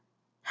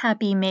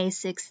Happy May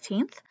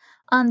 16th.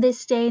 On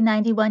this day,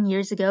 91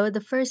 years ago, the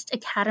first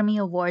Academy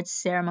Awards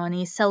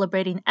ceremony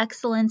celebrating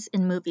excellence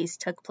in movies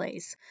took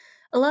place.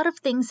 A lot of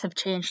things have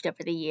changed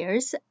over the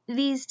years.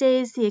 These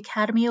days, the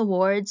Academy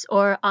Awards,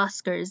 or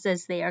Oscars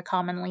as they are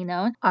commonly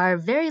known, are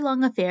very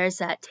long affairs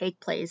that take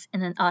place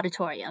in an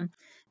auditorium.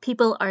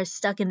 People are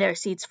stuck in their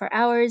seats for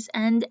hours,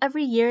 and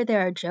every year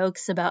there are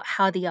jokes about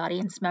how the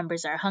audience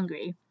members are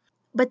hungry.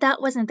 But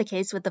that wasn't the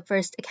case with the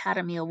first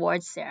Academy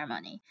Awards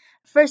ceremony.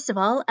 First of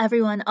all,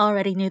 everyone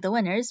already knew the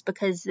winners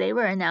because they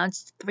were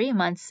announced 3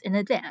 months in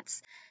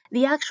advance.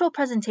 The actual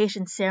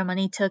presentation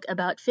ceremony took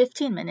about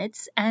 15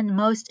 minutes, and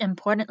most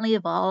importantly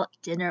of all,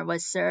 dinner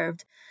was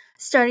served.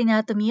 Starting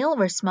out the meal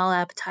were small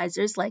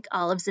appetizers like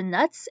olives and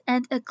nuts,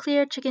 and a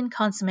clear chicken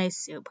consomme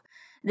soup.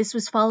 This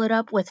was followed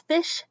up with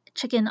fish,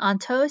 chicken on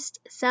toast,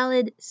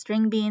 salad,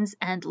 string beans,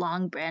 and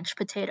long branch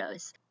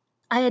potatoes.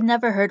 I had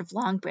never heard of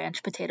long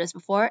branch potatoes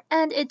before,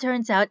 and it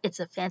turns out it's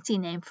a fancy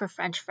name for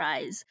French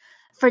fries.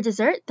 For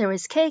dessert, there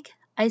was cake,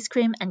 ice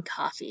cream, and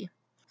coffee.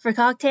 For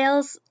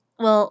cocktails,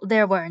 well,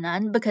 there were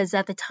none because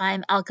at the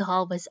time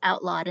alcohol was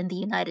outlawed in the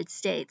United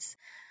States.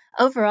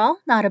 Overall,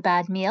 not a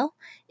bad meal.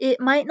 It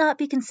might not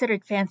be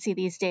considered fancy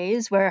these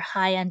days, where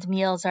high end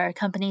meals are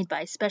accompanied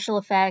by special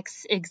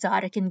effects,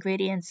 exotic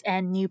ingredients,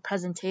 and new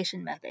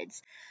presentation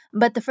methods.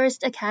 But the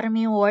first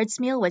Academy Awards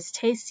meal was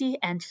tasty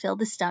and filled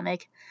the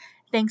stomach.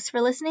 Thanks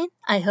for listening.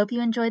 I hope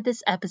you enjoyed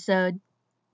this episode.